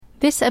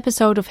This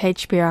episode of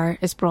HPR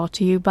is brought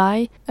to you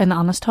by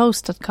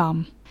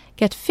anhonesthost.com.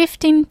 Get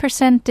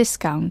 15%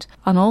 discount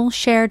on all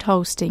shared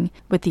hosting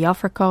with the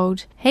offer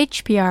code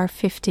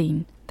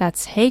HPR15.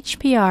 That's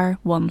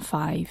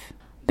HPR15.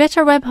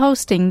 Better web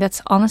hosting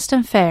that's honest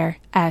and fair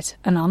at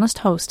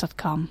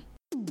anhonesthost.com.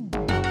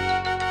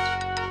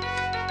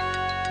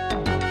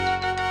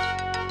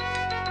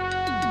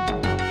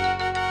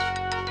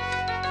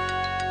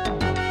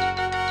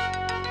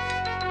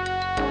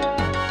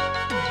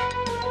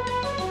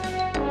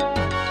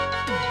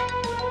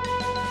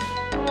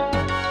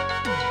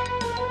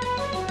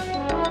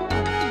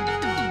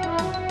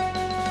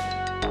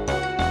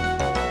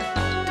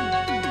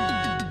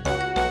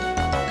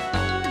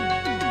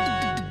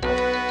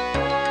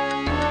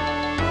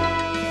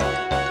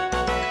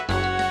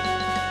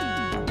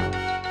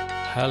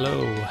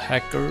 Hello,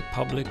 Hacker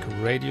Public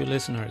Radio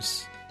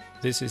listeners.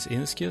 This is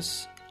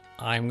Inskius.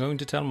 I'm going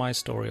to tell my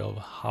story of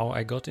how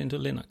I got into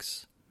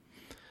Linux.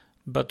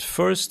 But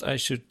first I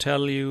should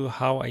tell you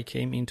how I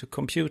came into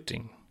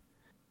computing.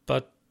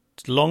 But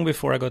long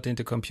before I got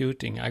into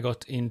computing, I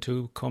got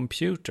into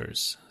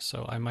computers,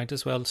 so I might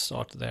as well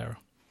start there.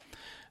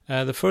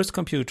 The first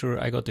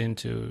computer I got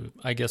into,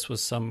 I guess,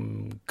 was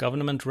some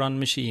government-run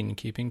machine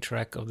keeping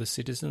track of the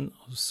citizens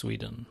of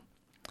Sweden.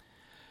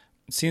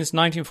 Since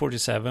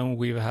 1947,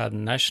 we've had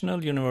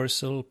national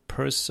universal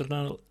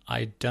personal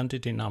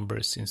identity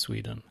numbers in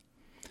Sweden.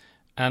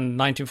 And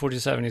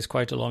 1947 is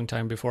quite a long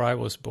time before I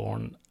was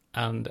born,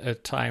 and a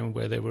time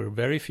where there were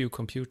very few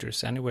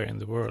computers anywhere in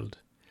the world.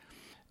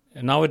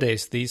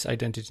 Nowadays, these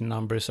identity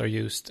numbers are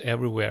used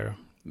everywhere.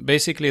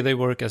 Basically, they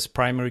work as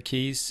primary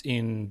keys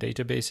in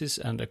databases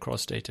and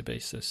across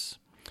databases.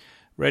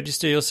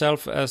 Register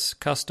yourself as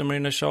customer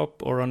in a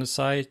shop or on a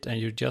site, and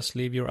you just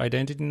leave your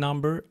identity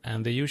number,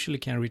 and they usually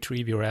can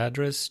retrieve your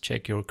address,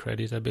 check your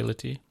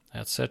creditability,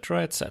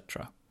 etc.,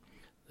 etc.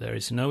 There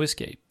is no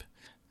escape.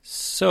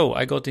 So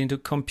I got into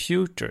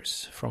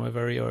computers from a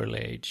very early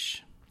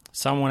age.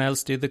 Someone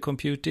else did the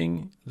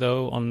computing,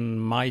 though on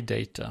my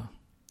data.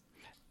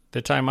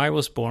 The time I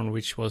was born,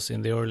 which was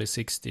in the early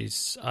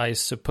 60s, I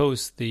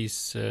suppose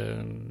these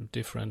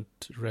different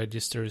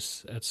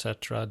registers,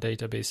 etc.,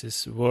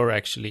 databases were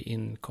actually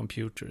in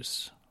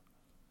computers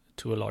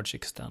to a large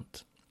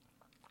extent.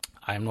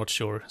 I'm not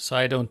sure, so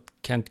I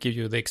can't give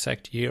you the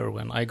exact year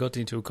when I got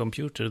into a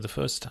computer the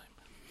first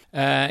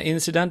time.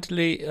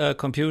 Incidentally, a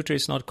computer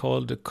is not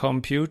called a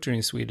computer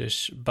in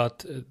Swedish,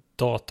 but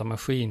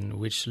datamaskin,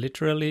 which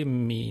literally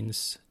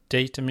means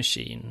data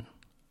machine.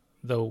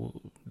 Though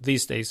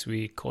these days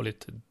we call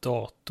it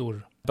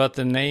dator. But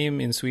the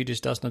name in Swedish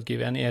does not give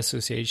any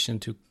association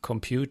to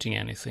computing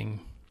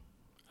anything.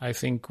 I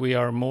think we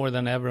are more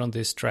than ever on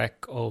this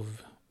track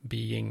of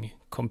being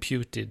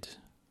computed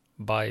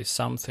by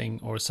something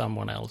or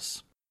someone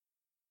else.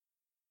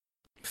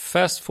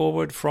 Fast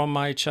forward from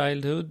my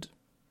childhood,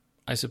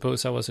 I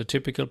suppose I was a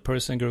typical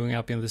person growing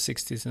up in the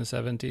 60s and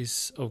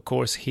 70s, of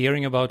course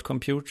hearing about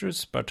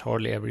computers, but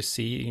hardly ever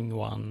seeing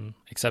one,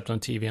 except on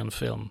TV and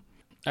film.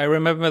 I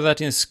remember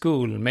that in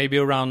school, maybe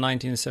around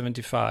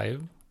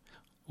 1975,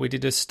 we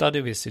did a study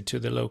visit to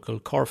the local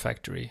car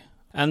factory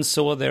and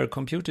saw their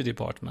computer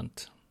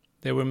department.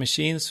 There were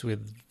machines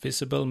with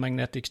visible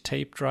magnetic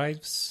tape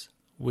drives,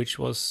 which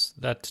was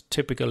that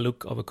typical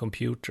look of a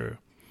computer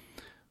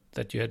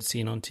that you had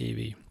seen on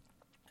TV.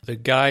 The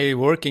guy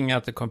working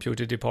at the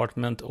computer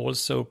department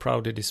also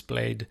proudly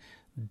displayed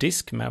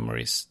disk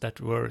memories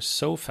that were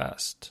so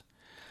fast.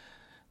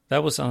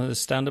 That was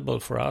understandable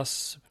for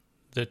us,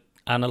 the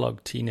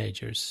analog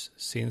teenagers,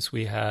 since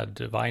we had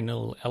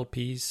vinyl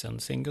LPs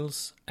and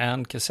singles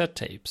and cassette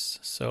tapes,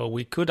 so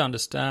we could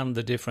understand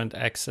the different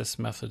access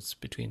methods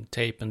between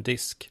tape and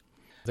disc.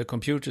 The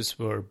computers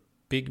were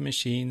big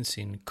machines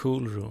in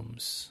cool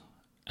rooms,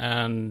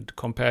 and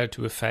compared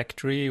to a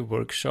factory,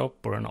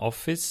 workshop or an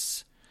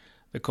office,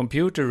 the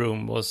computer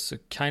room was a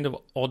kind of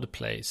odd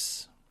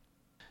place.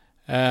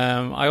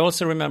 I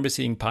also remember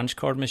seeing punch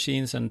card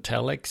machines and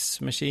telex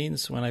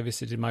machines when I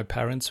visited my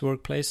parents'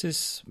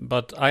 workplaces,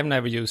 but I've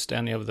never used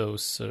any of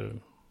those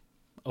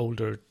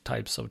older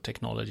types of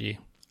technology.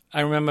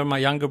 I remember my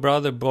younger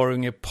brother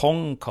borrowing a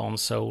Pong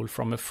console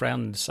from a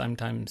friend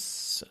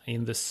sometimes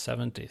in the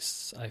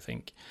 70s, I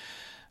think.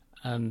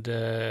 And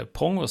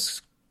Pong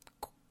was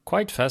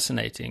quite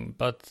fascinating,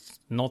 but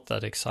not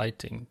that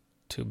exciting,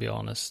 to be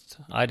honest.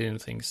 I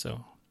didn't think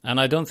so. And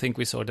I don't think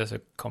we saw it as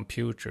a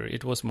computer.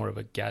 It was more of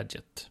a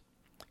gadget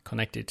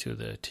connected to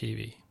the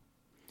TV.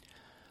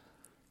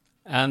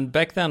 And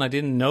back then I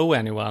didn't know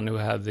anyone who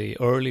had the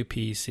early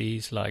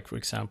PCs, like, for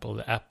example,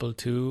 the Apple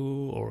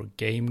II or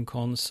game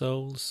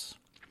consoles.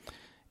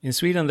 In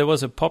Sweden there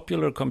was a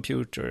popular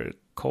computer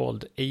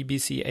called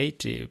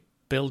ABC-80,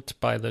 built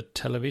by the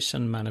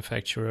television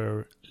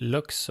manufacturer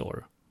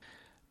Luxor.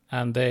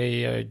 And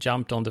they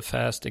jumped on the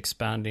fast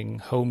expanding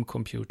home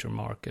computer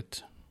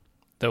market,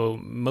 though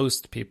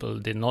most people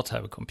did not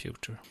have a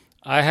computer.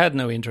 I had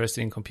no interest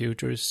in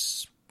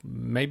computers,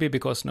 maybe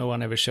because no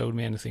one ever showed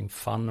me anything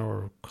fun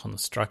or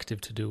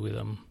constructive to do with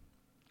them.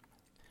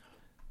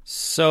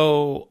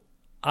 So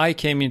I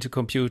came into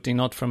computing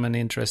not from an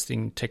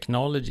interesting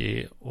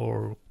technology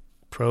or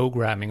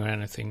programming or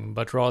anything,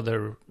 but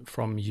rather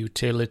from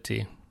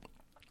utility.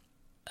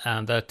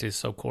 And that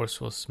is, of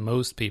course, what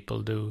most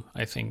people do,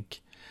 I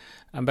think.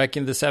 And back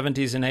in the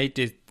 70s and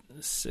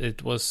 80s,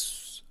 it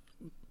was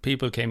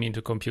people came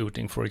into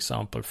computing, for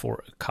example,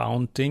 for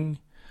accounting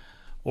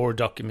or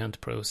document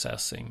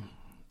processing.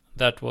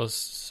 That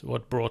was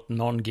what brought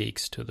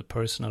non-geeks to the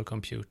personal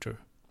computer.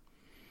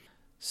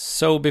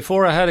 So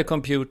before I had a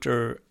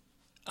computer,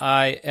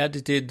 I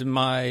edited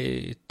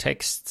my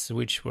texts,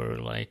 which were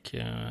like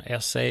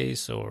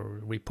essays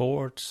or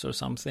reports or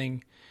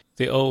something,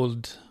 the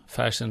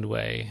old-fashioned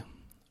way.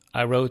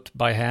 I wrote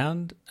by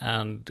hand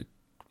and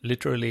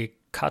literally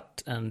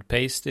cut and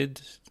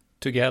pasted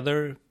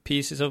together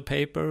pieces of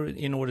paper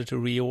in order to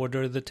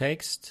reorder the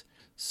text.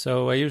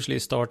 So I usually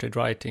started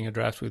writing a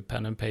draft with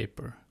pen and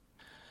paper.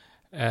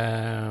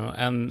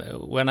 And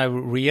when I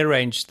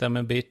rearranged them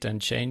a bit and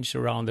changed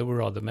around, they were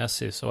rather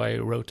messy, so I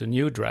wrote a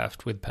new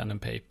draft with pen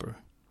and paper.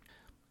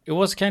 It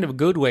was kind of a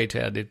good way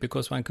to edit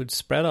because one could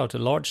spread out a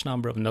large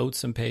number of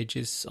notes and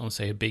pages on,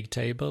 say, a big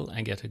table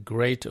and get a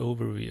great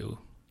overview.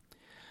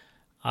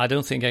 I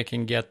don't think I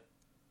can get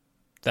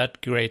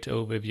that great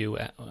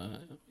overview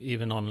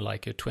even on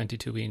like a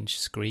 22-inch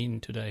screen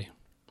today.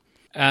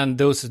 And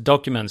those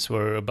documents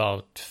were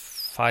about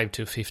 5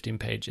 to 15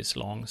 pages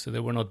long, so they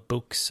were not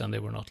books and they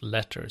were not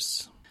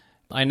letters.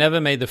 I never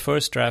made the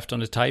first draft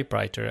on a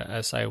typewriter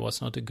as I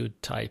was not a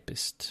good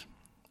typist.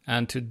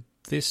 And to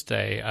this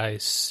day, I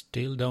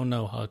still don't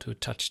know how to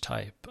touch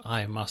type,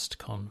 I must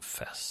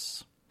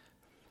confess.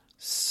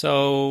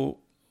 So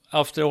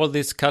after all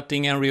this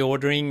cutting and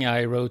reordering,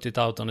 I wrote it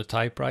out on a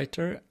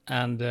typewriter,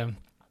 and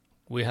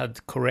we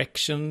had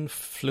correction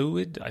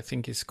fluid, I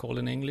think it's called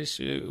in English.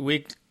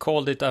 We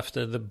called it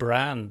after the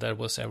brand that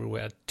was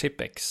everywhere,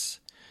 Tippex.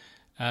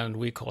 And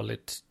we call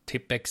it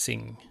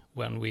Tippexing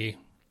when we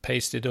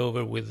paste it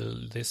over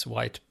with this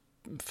white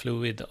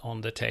fluid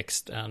on the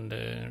text and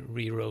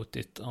rewrote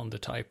it on the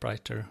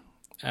typewriter.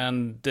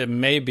 And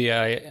maybe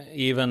I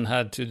even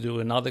had to do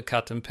another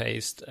cut and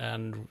paste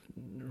and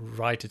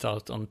write it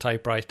out on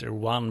typewriter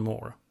one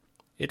more.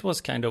 It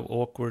was kind of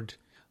awkward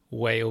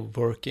way of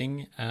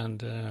working,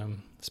 and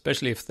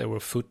especially if there were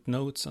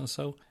footnotes and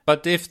so.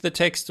 But if the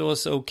text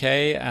was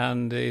okay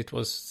and it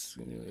was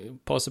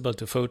possible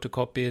to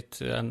photocopy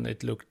it and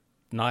it looked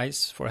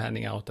nice for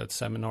handing out at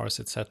seminars,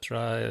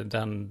 etc.,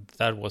 then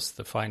that was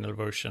the final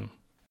version.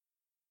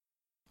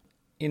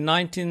 In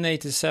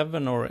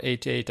 1987 or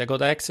 88, I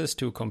got access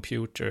to a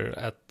computer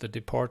at the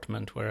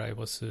department where I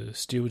was a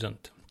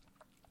student.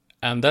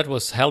 And that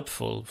was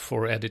helpful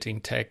for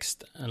editing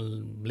text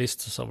and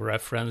lists of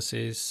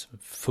references.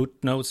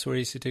 Footnotes were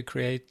easy to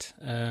create.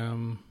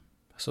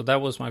 So that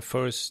was my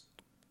first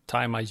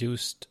time I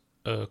used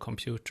a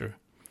computer.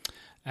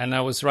 And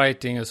I was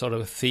writing a sort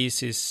of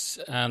thesis,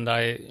 and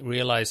I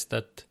realized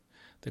that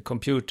the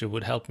computer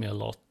would help me a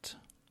lot.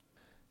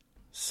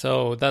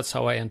 So that's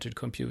how I entered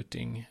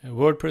computing,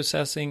 word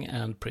processing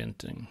and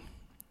printing.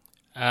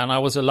 And I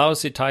was a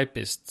lousy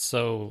typist,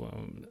 so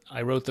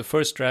I wrote the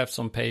first drafts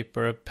on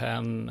paper,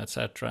 pen,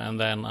 etc. And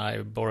then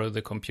I borrowed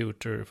the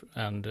computer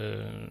and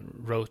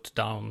wrote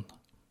down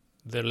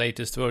the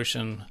latest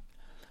version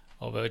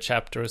of a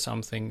chapter or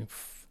something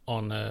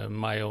on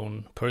my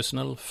own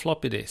personal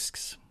floppy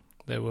disks.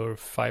 There were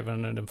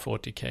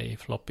 540k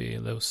floppy,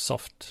 those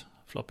soft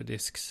floppy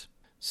disks.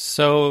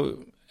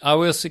 So I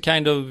was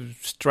kind of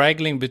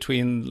straggling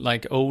between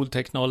like old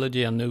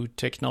technology and new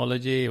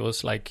technology. It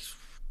was like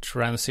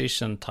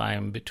transition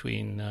time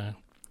between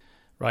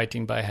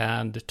writing by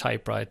hand,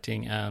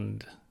 typewriting,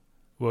 and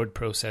word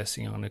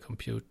processing on a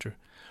computer.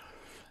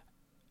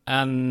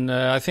 And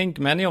I think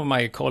many of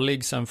my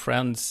colleagues and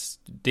friends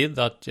did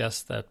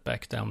just that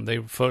back then. They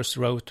first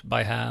wrote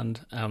by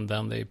hand and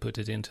then they put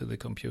it into the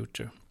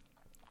computer.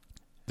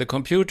 The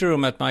computer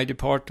room at my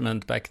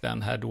department back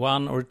then had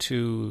 1 or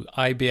 2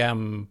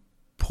 IBM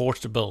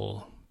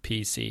portable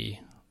PC.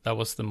 That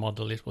was the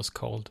model it was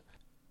called.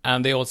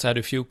 And they also had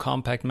a few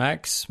compact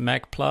Macs,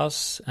 Mac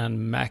Plus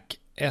and Mac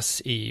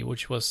SE,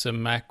 which was a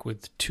Mac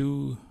with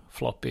 2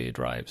 floppy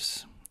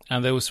drives.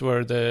 And those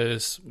were the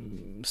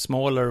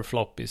smaller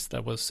floppies,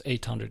 that was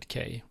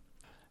 800k.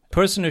 The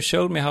person who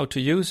showed me how to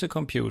use a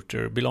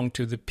computer belonged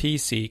to the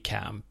PC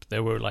camp.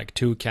 There were like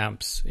 2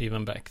 camps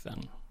even back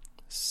then.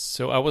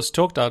 So I was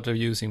talked out of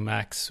using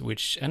Macs,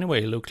 which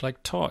anyway looked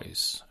like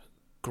toys.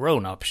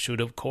 Grown-ups should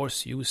of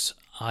course use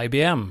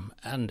IBM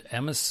and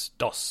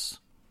MS-DOS,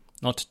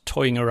 not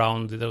toying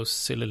around with those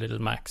silly little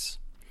Macs.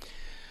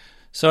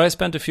 So I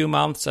spent a few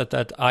months at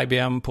that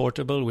IBM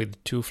portable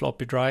with 2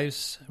 floppy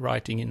drives,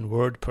 writing in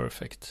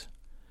WordPerfect.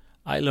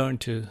 I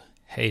learned to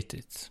hate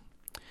it.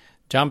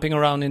 Jumping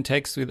around in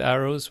text with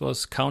arrows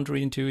was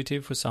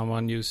counterintuitive for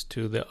someone used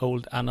to the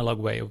old analog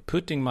way of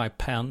putting my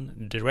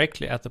pen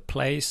directly at the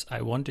place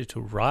I wanted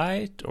to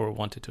write or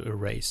wanted to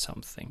erase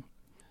something.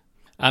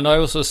 And I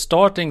also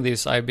starting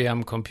this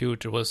IBM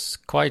computer was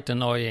quite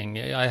annoying.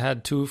 I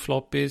had 2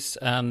 floppies,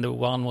 and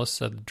one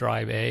was at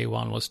drive A,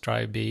 one was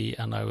drive B,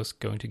 and I was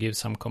going to give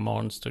some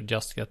commands to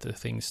just get the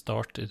thing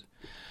started.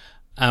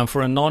 And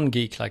for a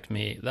non-geek like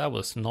me, that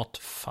was not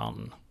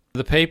fun.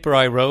 The paper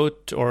I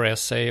wrote, or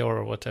essay,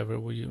 or whatever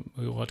we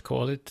would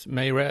call it,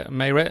 may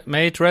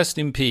it rest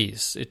in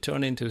peace. It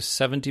turned into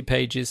 70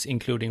 pages,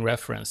 including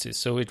references,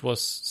 so it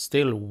was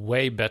still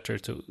way better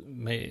to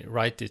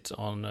write it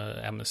on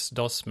a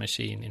MS-DOS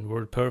machine in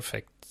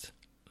WordPerfect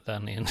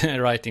than in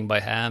writing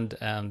by hand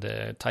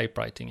and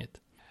typewriting it.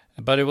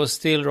 But it was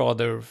still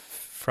rather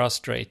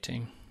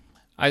frustrating.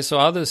 I saw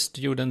other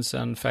students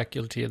and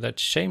faculty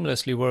that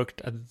shamelessly worked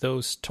at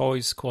those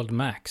toys called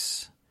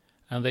Macs,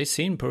 and they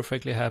seemed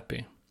perfectly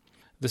happy.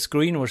 The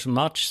screen was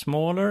much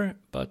smaller,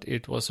 but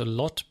it was a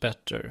lot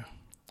better.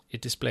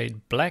 It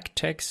displayed black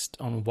text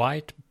on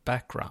white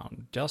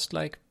background, just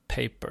like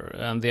paper,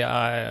 and the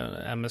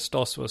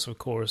MS-DOS was, of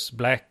course,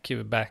 black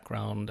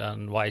background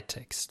and white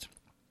text,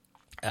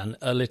 and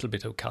a little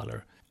bit of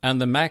color.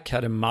 And the Mac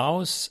had a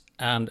mouse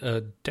and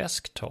a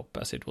desktop,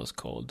 as it was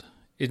called.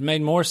 It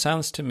made more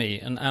sense to me,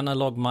 an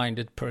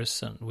analog-minded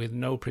person with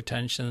no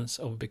pretensions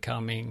of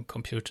becoming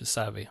computer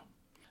savvy.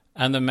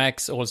 And the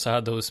Macs also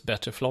had those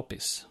better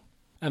floppies.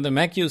 And the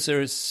Mac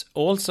users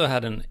also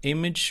had an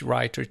image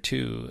writer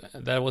too.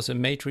 There was a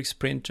matrix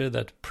printer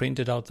that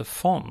printed out the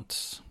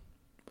fonts.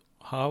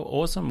 How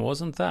awesome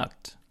wasn't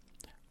that?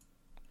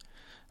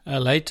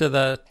 Later,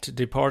 that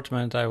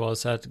department I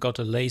was at got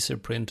a laser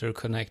printer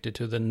connected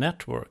to the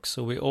network,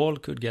 so we all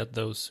could get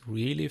those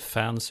really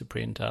fancy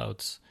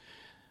printouts.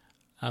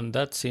 And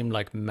that seemed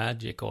like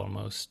magic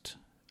almost.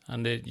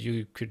 And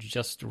you could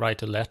just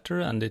write a letter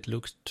and it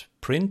looked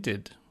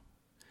printed.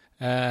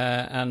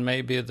 And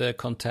maybe the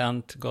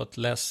content got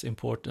less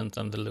important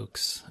than the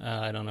looks.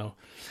 I don't know.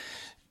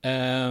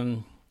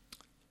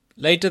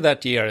 Later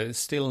that year,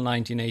 still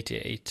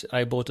 1988,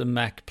 I bought a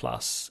Mac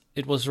Plus.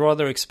 It was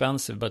rather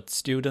expensive, but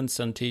students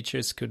and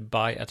teachers could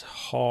buy at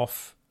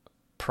half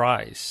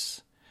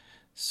price.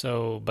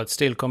 But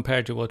still,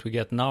 compared to what we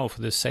get now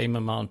for the same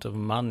amount of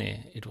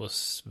money, it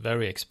was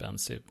very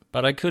expensive.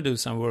 But I could do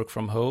some work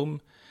from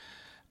home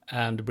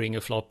and bring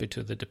a floppy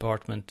to the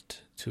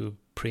department to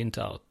print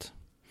out.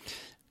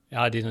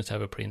 I didn't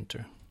have a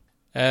printer.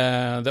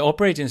 The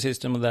operating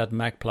system of that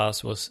Mac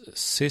Plus was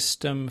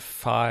System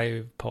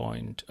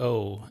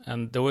 5.0,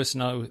 and there was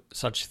no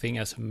such thing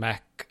as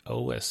Mac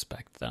OS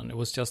back then. It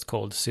was just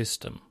called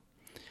System.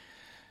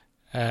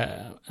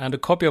 And a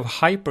copy of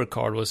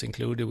HyperCard was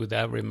included with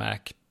every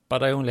Mac,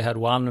 but I only had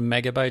 1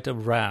 megabyte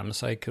of RAM,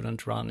 so I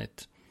couldn't run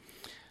it.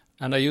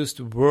 And I used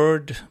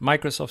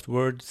Microsoft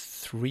Word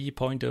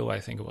 3.0,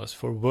 I think it was,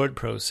 for word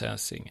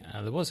processing.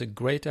 And it was a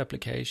great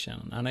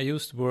application. And I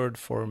used Word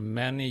for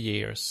many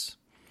years.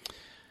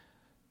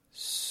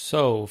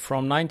 So,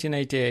 from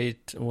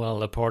 1988,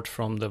 well, apart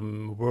from the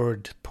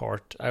Word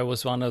part, I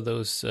was one of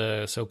those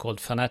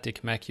so-called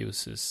fanatic Mac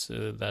users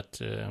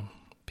that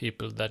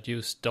people that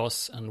use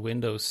DOS and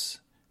Windows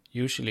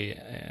usually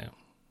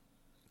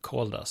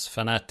called us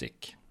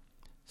fanatic.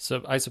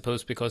 So, I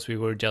suppose because we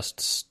were just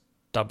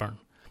stubborn.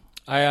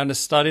 I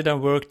studied and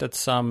worked at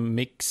some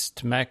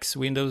mixed Macs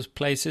Windows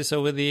places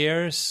over the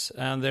years,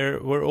 and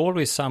there were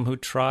always some who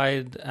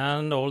tried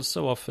and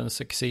also often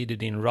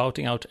succeeded in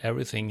routing out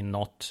everything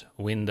not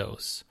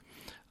Windows.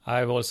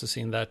 I've also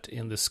seen that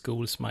in the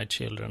schools my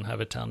children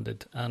have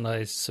attended, and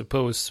I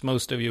suppose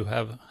most of you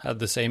have had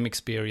the same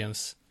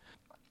experience.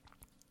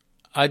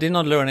 I did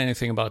not learn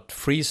anything about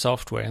free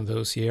software in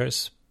those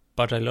years,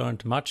 but I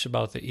learned much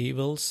about the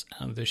evils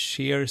and the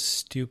sheer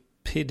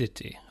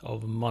stupidity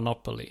of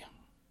monopoly.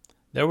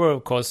 There were,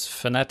 of course,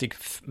 fanatic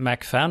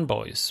Mac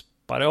fanboys,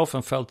 but I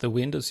often felt the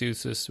Windows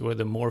users were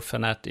the more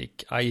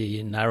fanatic,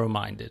 i.e.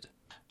 narrow-minded.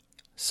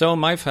 So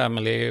my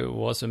family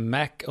was a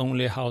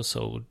Mac-only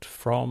household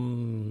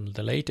from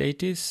the late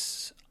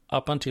 80s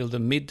up until the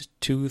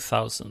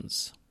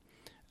mid-2000s.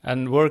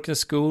 And work at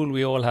school,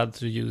 we all had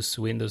to use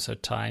Windows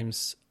at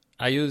times.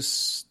 I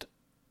used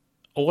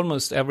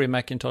almost every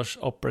Macintosh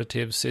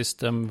operative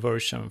system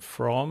version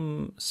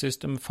from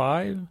System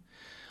 5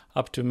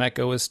 up to Mac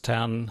OS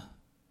X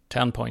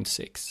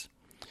 10.6.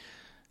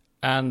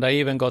 And I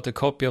even got a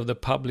copy of the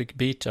public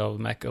beta of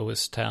Mac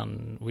OS X,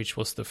 which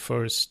was the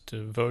first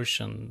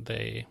version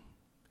they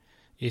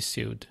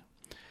issued,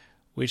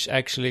 which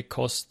actually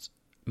cost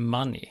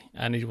money,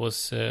 and it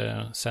was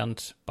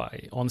sent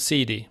on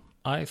CD.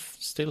 I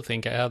still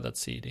think I have that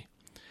CD.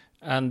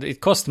 And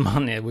it cost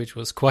money, which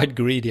was quite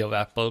greedy of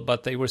Apple,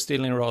 but they were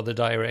still in rather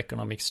dire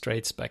economic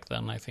straits back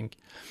then, I think.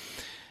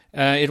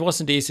 It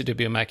wasn't easy to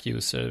be a Mac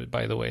user,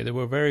 by the way. There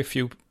were very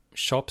few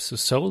shops who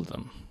sold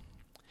them.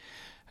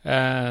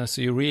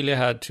 So you really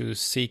had to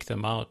seek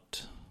them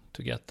out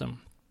to get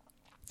them.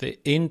 The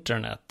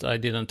internet I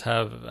didn't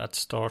have at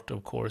start,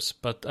 of course,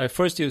 but I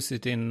first used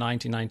it in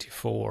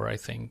 1994, I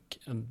think,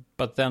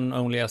 but then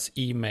only as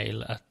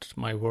email at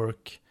my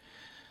work.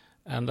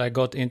 And I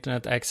got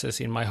internet access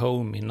in my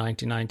home in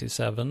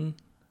 1997,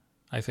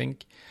 I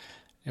think.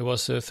 It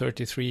was a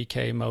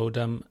 33K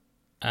modem,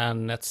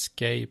 and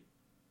Netscape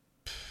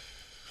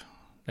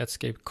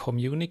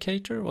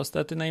Communicator, was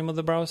that the name of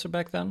the browser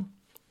back then?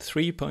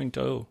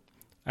 3.0.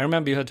 I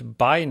remember you had to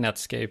buy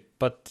Netscape,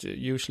 but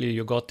usually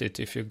you got it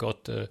if you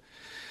got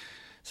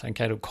some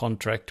kind of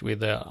contract with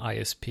the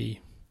ISP.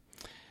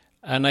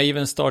 And I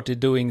even started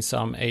doing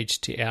some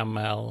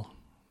HTML.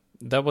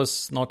 That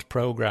was not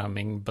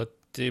programming, but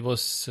it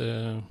was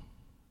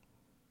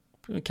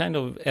kind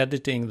of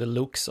editing the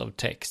looks of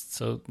text.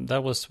 So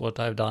that was what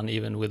I've done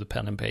even with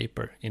pen and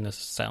paper, in a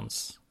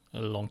sense, a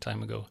long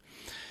time ago.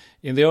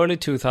 In the early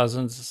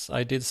 2000s,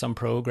 I did some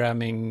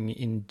programming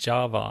in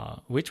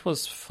Java, which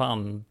was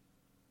fun,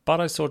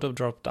 but I sort of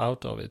dropped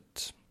out of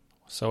it.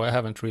 So I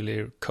haven't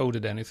really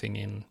coded anything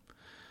in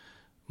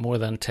more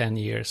than 10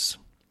 years,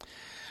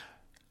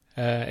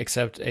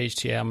 except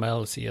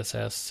HTML,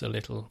 CSS, a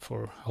little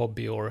for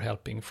hobby or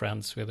helping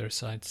friends with their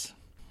sites.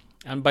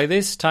 And by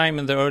this time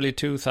in the early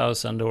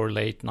 2000s or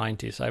late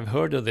 90s, I've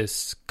heard of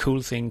this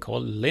cool thing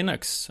called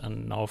Linux.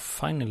 And now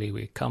finally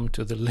we come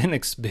to the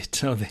Linux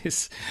bit of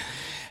this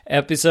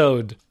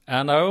episode.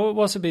 And I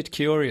was a bit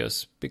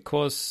curious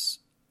because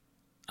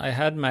I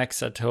had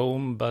Macs at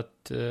home, but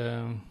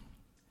I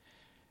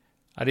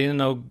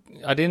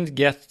didn't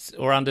get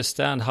or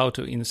understand how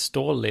to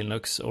install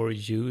Linux or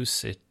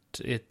use it.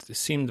 It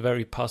seemed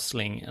very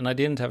puzzling, and I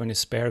didn't have any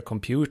spare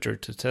computer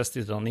to test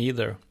it on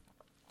either.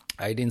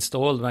 I'd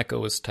installed Mac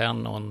OS X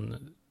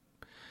on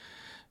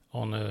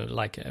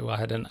I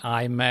had an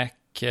iMac,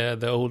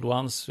 the old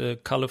ones,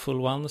 colorful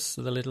ones,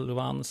 the little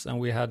ones, and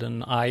we had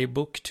an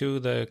iBook too,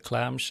 the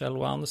clamshell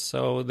ones.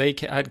 So they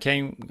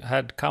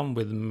had come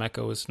with Mac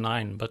OS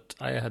 9, but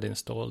I had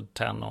installed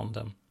 10 on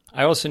them.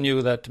 I also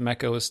knew that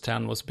Mac OS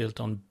X was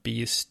built on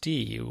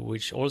BSD,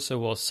 which also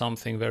was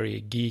something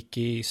very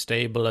geeky,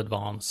 stable,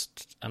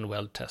 advanced, and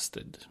well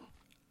tested.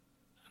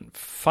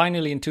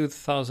 Finally, in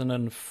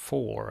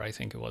 2004, I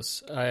think it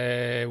was,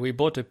 we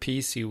bought a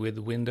PC with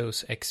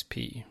Windows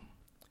XP.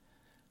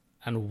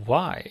 And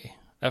why?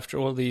 After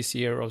all these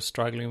years of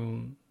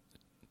struggling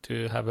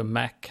to have a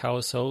Mac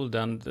household,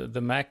 and the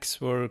Macs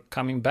were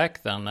coming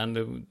back then,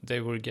 and they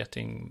were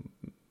getting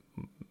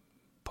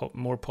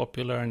more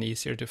popular and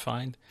easier to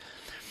find.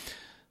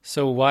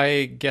 So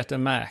why get a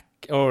Mac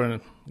or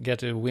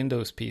get a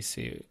Windows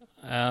PC?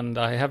 And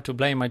I have to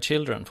blame my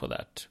children for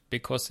that,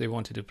 because they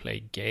wanted to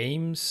play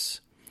games,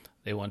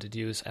 they wanted to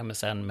use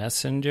MSN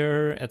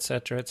Messenger,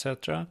 etc.,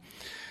 etc.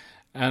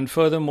 And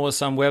furthermore,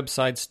 some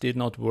websites did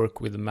not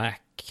work with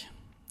Mac.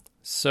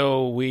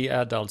 So we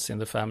adults in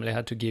the family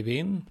had to give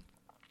in.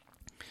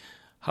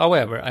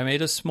 However, I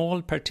made a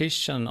small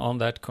partition on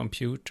that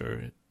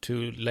computer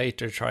to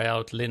later try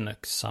out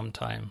Linux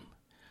sometime.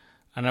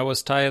 And I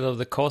was tired of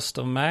the cost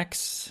of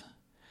Macs.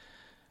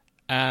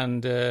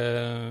 And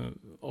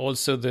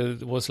also there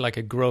was like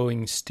a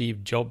growing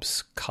Steve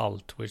Jobs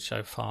cult, which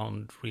I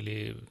found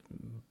really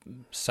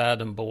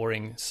sad and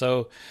boring.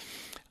 So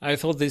I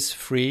thought this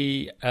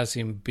free, as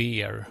in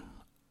beer,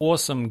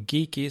 awesome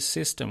geeky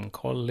system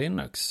called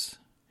Linux,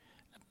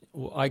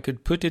 I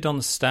could put it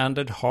on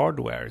standard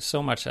hardware,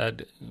 so much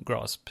I'd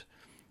grasped.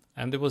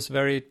 And it was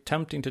very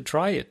tempting to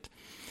try it.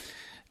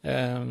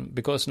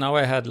 Because now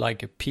I had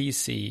like a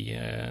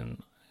PC,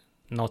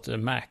 not a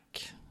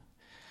Mac.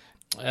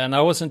 And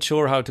I wasn't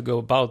sure how to go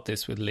about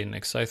this with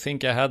Linux. I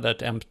think I had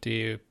that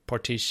empty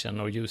partition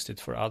or used it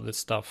for other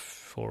stuff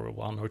for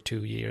 1 or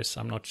 2 years.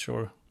 I'm not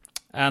sure.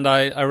 And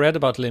I read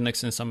about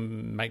Linux in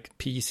some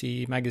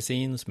PC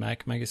magazines,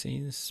 Mac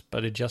magazines,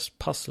 but it just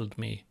puzzled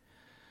me.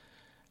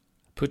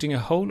 Putting a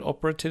whole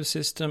operative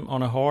system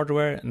on a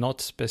hardware not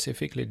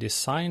specifically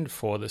designed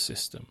for the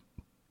system.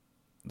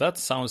 That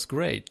sounds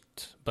great,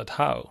 but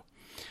how?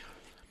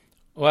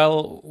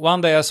 Well,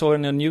 one day I saw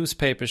in a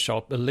newspaper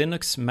shop a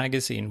Linux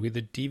magazine with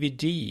a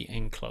DVD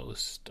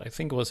enclosed. I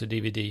think it was a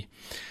DVD.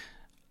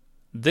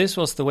 This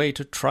was the way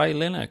to try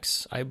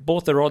Linux. I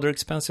bought the rather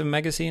expensive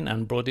magazine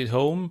and brought it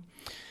home.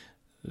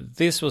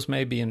 This was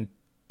maybe in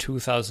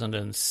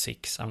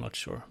 2006, I'm not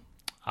sure.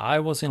 I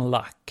was in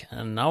luck,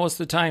 and now was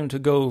the time to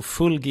go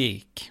full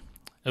geek.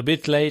 A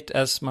bit late,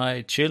 as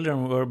my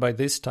children were by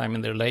this time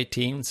in their late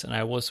teens, and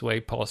I was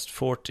way past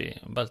 40.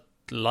 But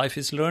life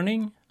is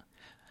learning.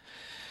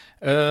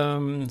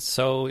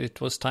 So it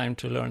was time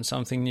to learn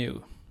something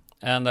new.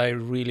 And I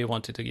really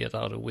wanted to get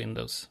out of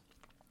Windows.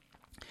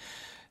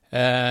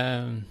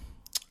 I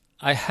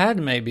had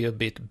maybe a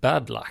bit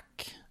bad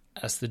luck,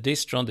 as the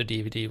distro on the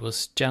DVD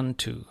was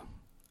Gentoo.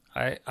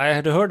 I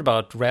had heard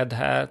about Red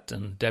Hat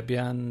and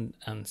Debian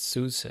and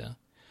SUSE,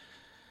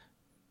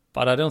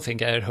 but I don't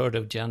think I had heard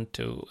of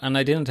Gentoo, and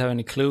I didn't have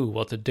any clue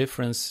what the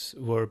difference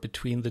were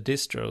between the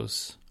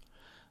distros.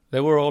 They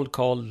were all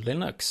called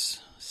Linux,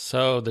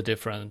 so the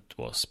difference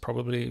was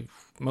probably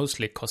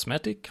mostly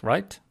cosmetic,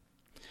 right?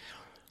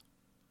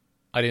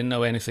 I didn't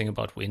know anything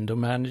about window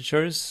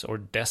managers or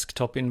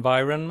desktop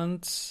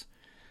environments.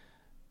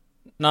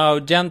 Now,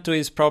 Gentoo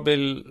is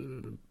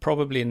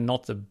probably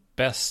not the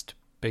best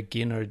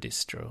beginner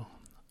distro.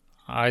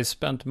 I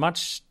spent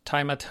much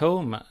time at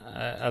home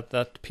at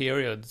that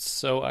period,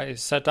 so I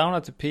sat down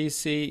at the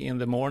PC in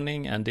the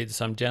morning and did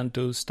some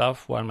Gentoo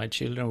stuff while my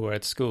children were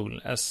at school,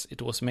 as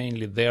it was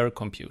mainly their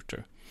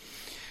computer.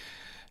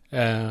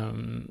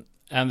 And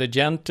the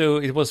Gentoo,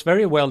 it was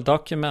very well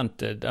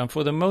documented, and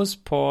for the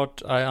most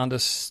part I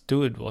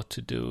understood what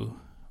to do.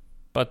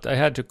 But I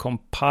had to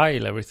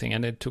compile everything,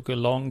 and it took a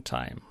long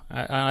time.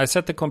 I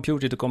set the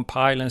computer to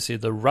compile and see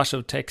the rush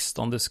of text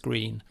on the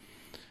screen,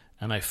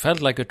 and I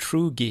felt like a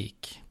true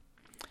geek.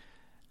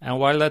 And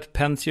while that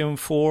Pentium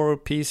 4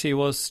 PC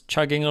was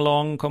chugging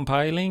along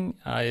compiling,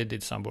 I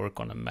did some work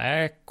on a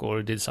Mac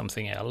or did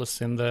something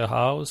else in the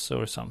house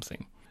or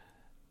something.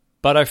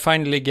 But I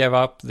finally gave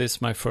up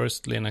this my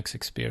first Linux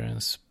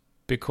experience,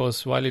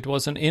 because while it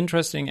was an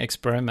interesting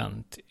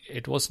experiment,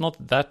 it was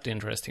not that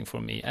interesting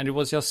for me, and it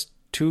was just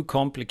too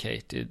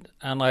complicated,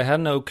 and I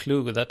had no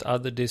clue that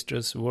other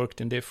distros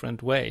worked in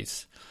different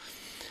ways.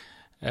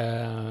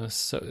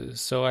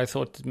 So I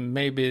thought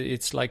maybe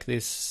it's like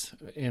this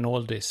in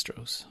all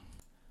distros.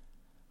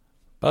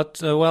 But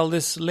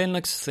this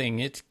Linux thing,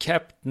 it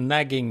kept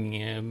nagging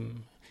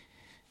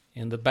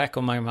in the back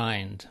of my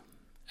mind.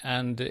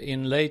 And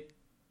in late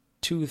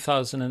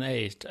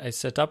 2008, I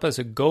set up as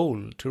a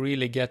goal to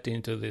really get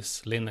into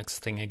this Linux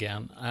thing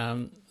again.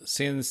 And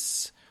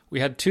since we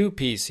had 2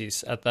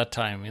 PCs at that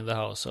time in the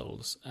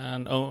household,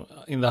 and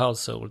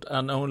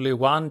only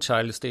one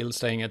child still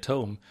staying at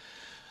home,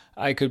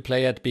 I could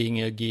play at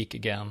being a geek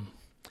again.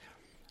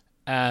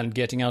 And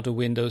getting out of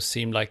Windows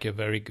seemed like a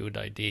very good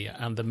idea.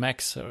 And the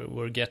Macs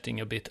were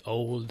getting a bit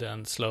old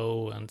and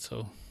slow, and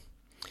so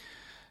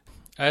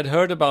I had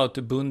heard about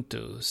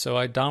Ubuntu, so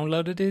I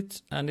downloaded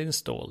it and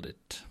installed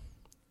it.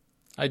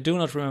 I do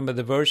not remember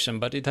the version,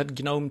 but it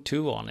had GNOME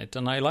 2 on it,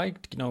 and I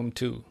liked GNOME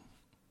 2.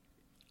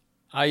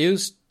 I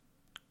used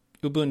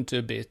Ubuntu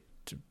a bit,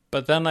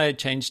 but then I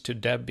changed to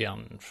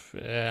Debian.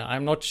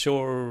 I'm not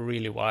sure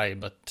really why,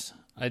 but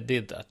I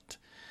did that.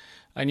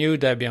 I knew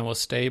Debian was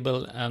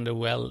stable and a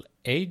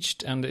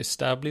well-aged and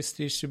established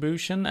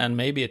distribution, and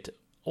maybe it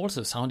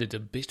also sounded a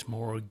bit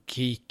more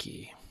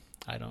geeky.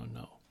 I don't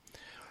know.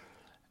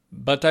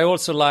 But I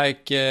also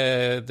like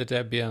the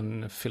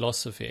Debian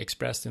philosophy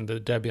expressed in the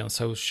Debian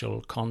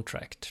social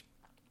contract.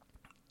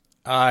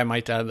 I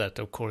might add that,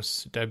 of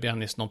course,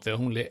 Debian is not the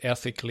only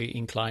ethically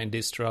inclined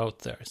distro out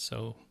there,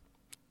 so...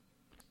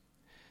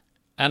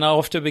 And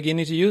after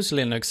beginning to use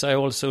Linux, I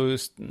also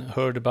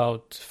heard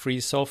about free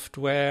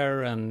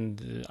software,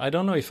 and I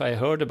don't know if I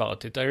heard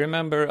about it. I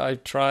remember I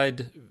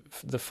tried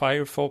the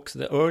Firefox,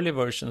 the early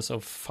versions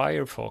of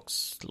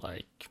Firefox,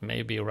 like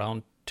maybe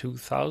around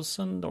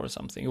 2000 or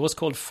something. It was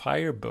called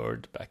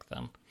Firebird back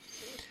then.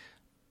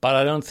 But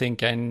I don't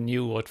think I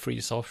knew what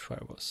free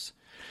software was.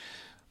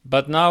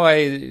 But now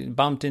I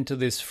bumped into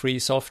this free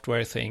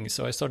software thing,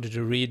 so I started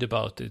to read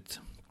about it.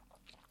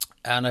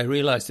 And I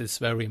realized it's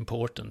very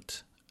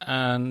important.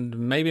 And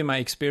maybe my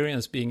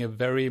experience being a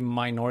very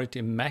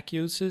minority Mac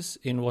users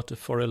in what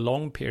for a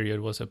long period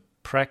was a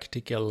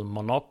practical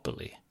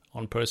monopoly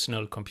on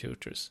personal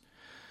computers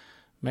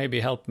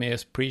maybe helped me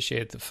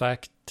appreciate the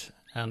fact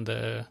and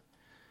the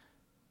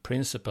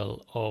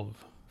principle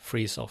of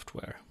free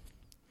software.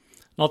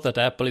 Not that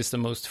Apple is the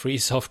most free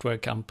software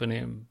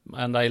company,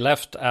 and I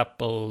left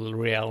Apple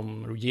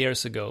realm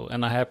years ago,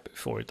 and I'm happy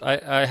for it.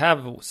 I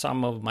have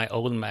some of my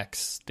old Macs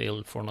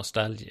still for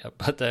nostalgia,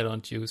 but I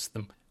don't use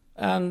them.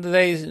 And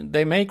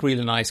they make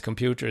really nice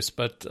computers,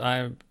 but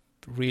I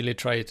really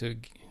try to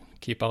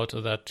keep out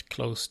of that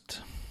closed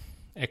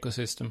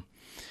ecosystem.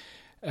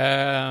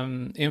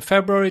 In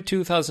February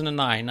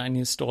 2009, I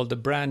installed the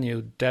brand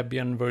new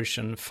Debian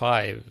version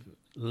 5,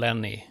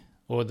 Lenny,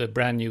 or the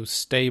brand new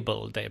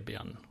stable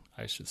Debian,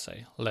 I should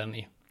say,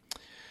 Lenny.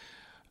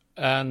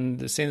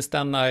 And since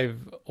then,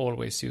 I've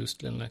always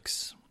used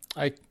Linux.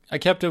 I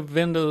kept a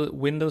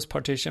Windows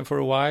partition for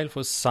a while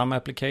for some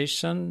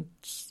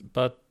applications,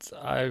 but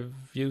I've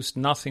used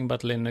nothing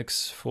but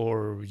Linux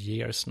for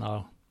years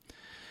now.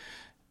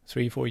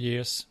 3-4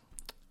 years.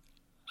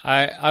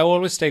 I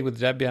always stay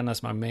with Debian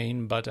as my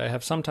main, but I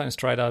have sometimes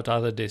tried out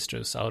other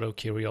distros out of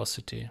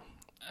curiosity.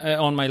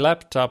 On my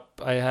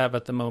laptop, I have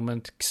at the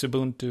moment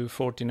Ubuntu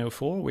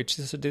 14.04, which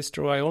is a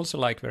distro I also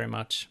like very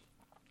much.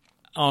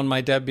 On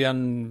my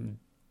Debian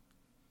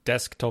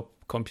desktop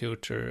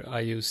computer,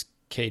 I use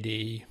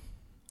KDE.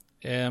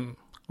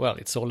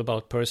 It's all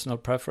about personal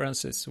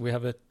preferences. We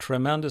have a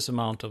tremendous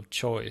amount of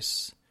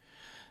choice,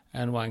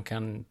 and one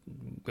can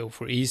go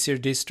for easier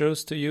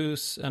distros to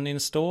use and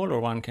install, or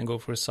one can go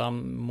for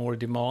some more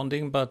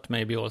demanding but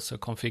maybe also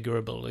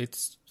configurable.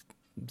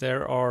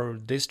 There are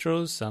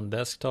distros and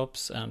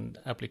desktops and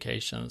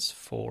applications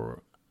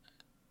for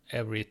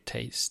every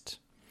taste.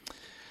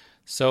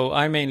 So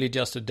I'm mainly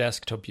just a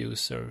desktop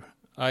user.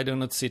 I do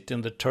not sit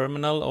in the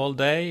terminal all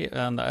day,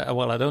 and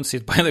I don't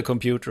sit by the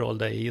computer all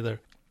day either.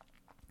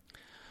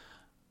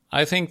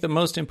 I think the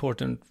most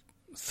important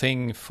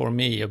thing for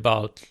me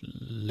about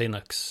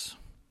Linux,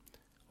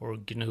 or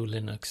GNU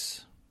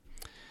Linux,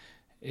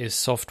 is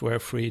software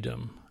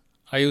freedom.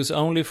 I use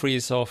only free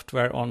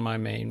software on my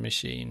main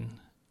machine,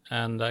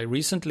 and I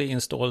recently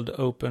installed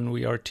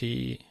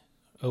OpenWRT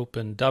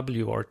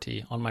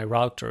on my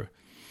router.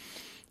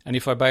 And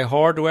if I buy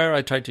hardware,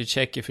 I try to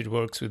check if it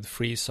works with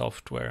free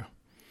software.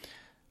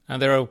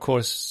 And there are, of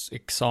course,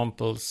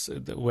 examples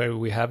where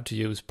we have to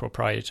use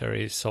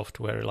proprietary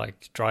software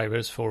like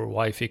drivers for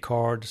Wi-Fi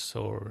cards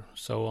or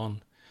so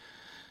on.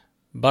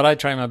 But I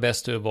try my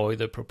best to avoid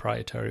the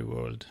proprietary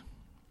world.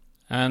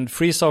 And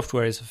free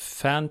software is a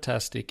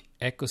fantastic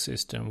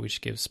ecosystem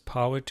which gives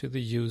power to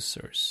the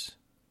users.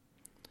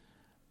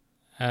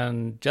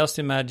 And just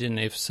imagine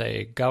if,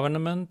 say,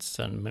 governments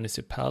and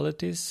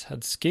municipalities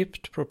had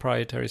skipped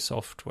proprietary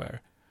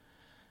software.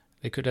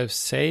 They could have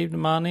saved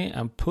money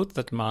and put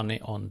that money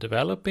on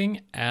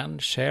developing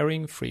and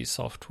sharing free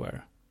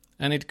software.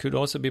 And it could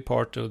also be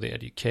part of the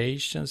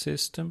education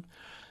system,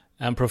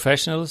 and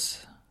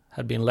professionals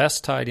had been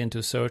less tied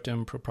into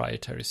certain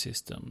proprietary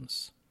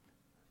systems.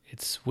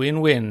 It's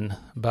win-win,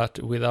 but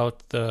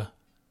without the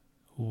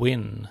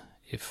win,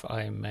 if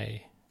I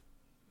may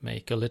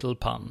make a little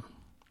pun.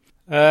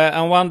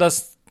 And one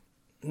does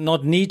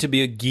not need to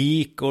be a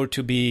geek or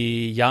to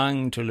be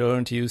young to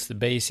learn to use the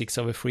basics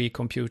of a free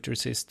computer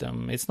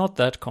system. It's not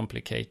that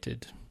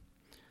complicated.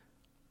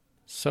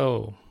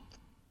 So,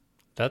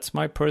 that's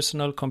my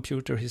personal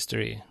computer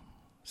history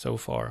so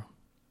far.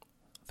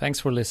 Thanks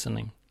for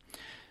listening.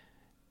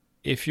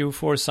 If you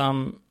for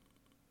some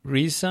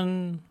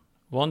reason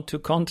want to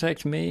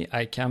contact me,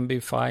 I can be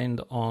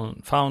found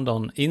on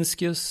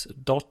inscius.se.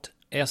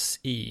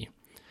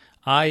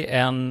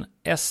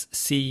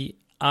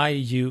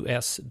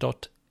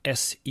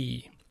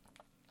 inscius.se.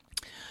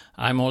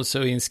 I'm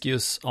also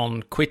Inscius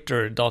on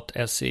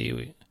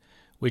quitter.se,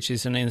 which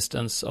is an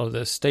instance of the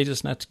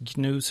StatusNet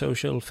GNU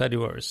social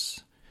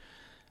Fediverse.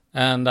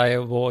 And I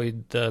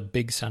avoid the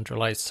big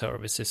centralized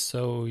services,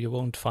 so you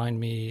won't find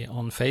me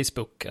on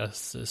Facebook,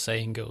 as the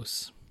saying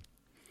goes.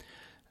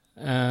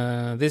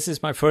 This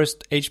is my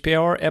first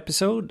HPR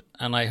episode,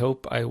 and I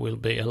hope I will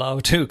be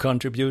allowed to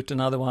contribute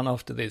another one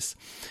after this.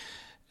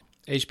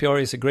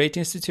 HPR is a great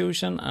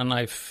institution, and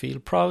I feel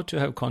proud to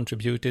have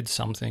contributed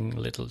something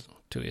little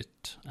to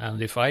it.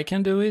 And if I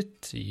can do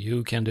it,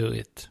 you can do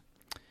it.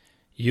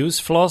 Use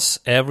floss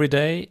every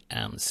day,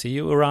 and see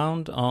you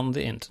around on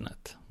the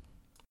internet.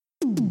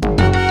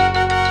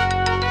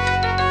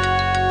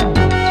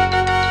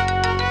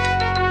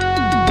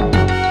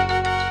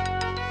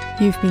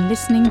 You've been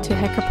listening to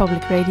Hacker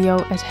Public Radio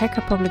at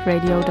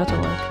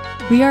hackerpublicradio.org.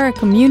 We are a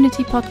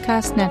community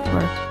podcast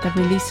network that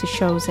releases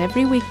shows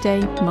every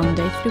weekday,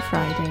 Monday through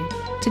Friday.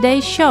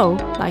 Today's show,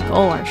 like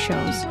all our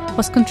shows,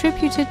 was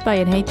contributed by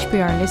an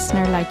HPR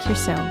listener like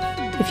yourself.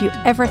 If you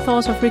ever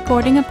thought of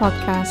recording a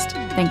podcast,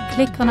 then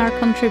click on our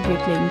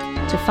contribute link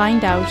to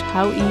find out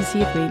how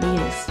easy it really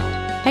is.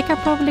 Hacker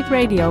Public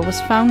Radio was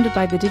founded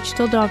by the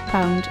Digital Dog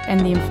Pound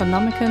and the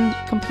Infonomicon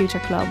Computer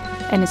Club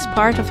and is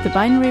part of the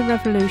binary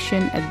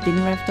revolution at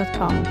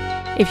binrev.com.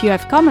 If you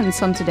have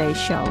comments on today's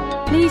show,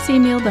 please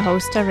email the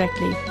host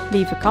directly,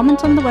 leave a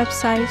comment on the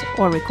website,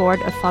 or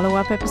record a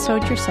follow-up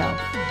episode yourself.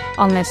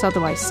 Unless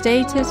otherwise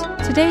stated,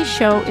 today's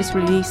show is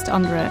released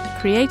under a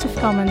Creative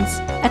Commons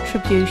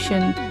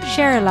Attribution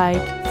Share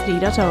Alike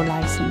 3.0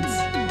 license.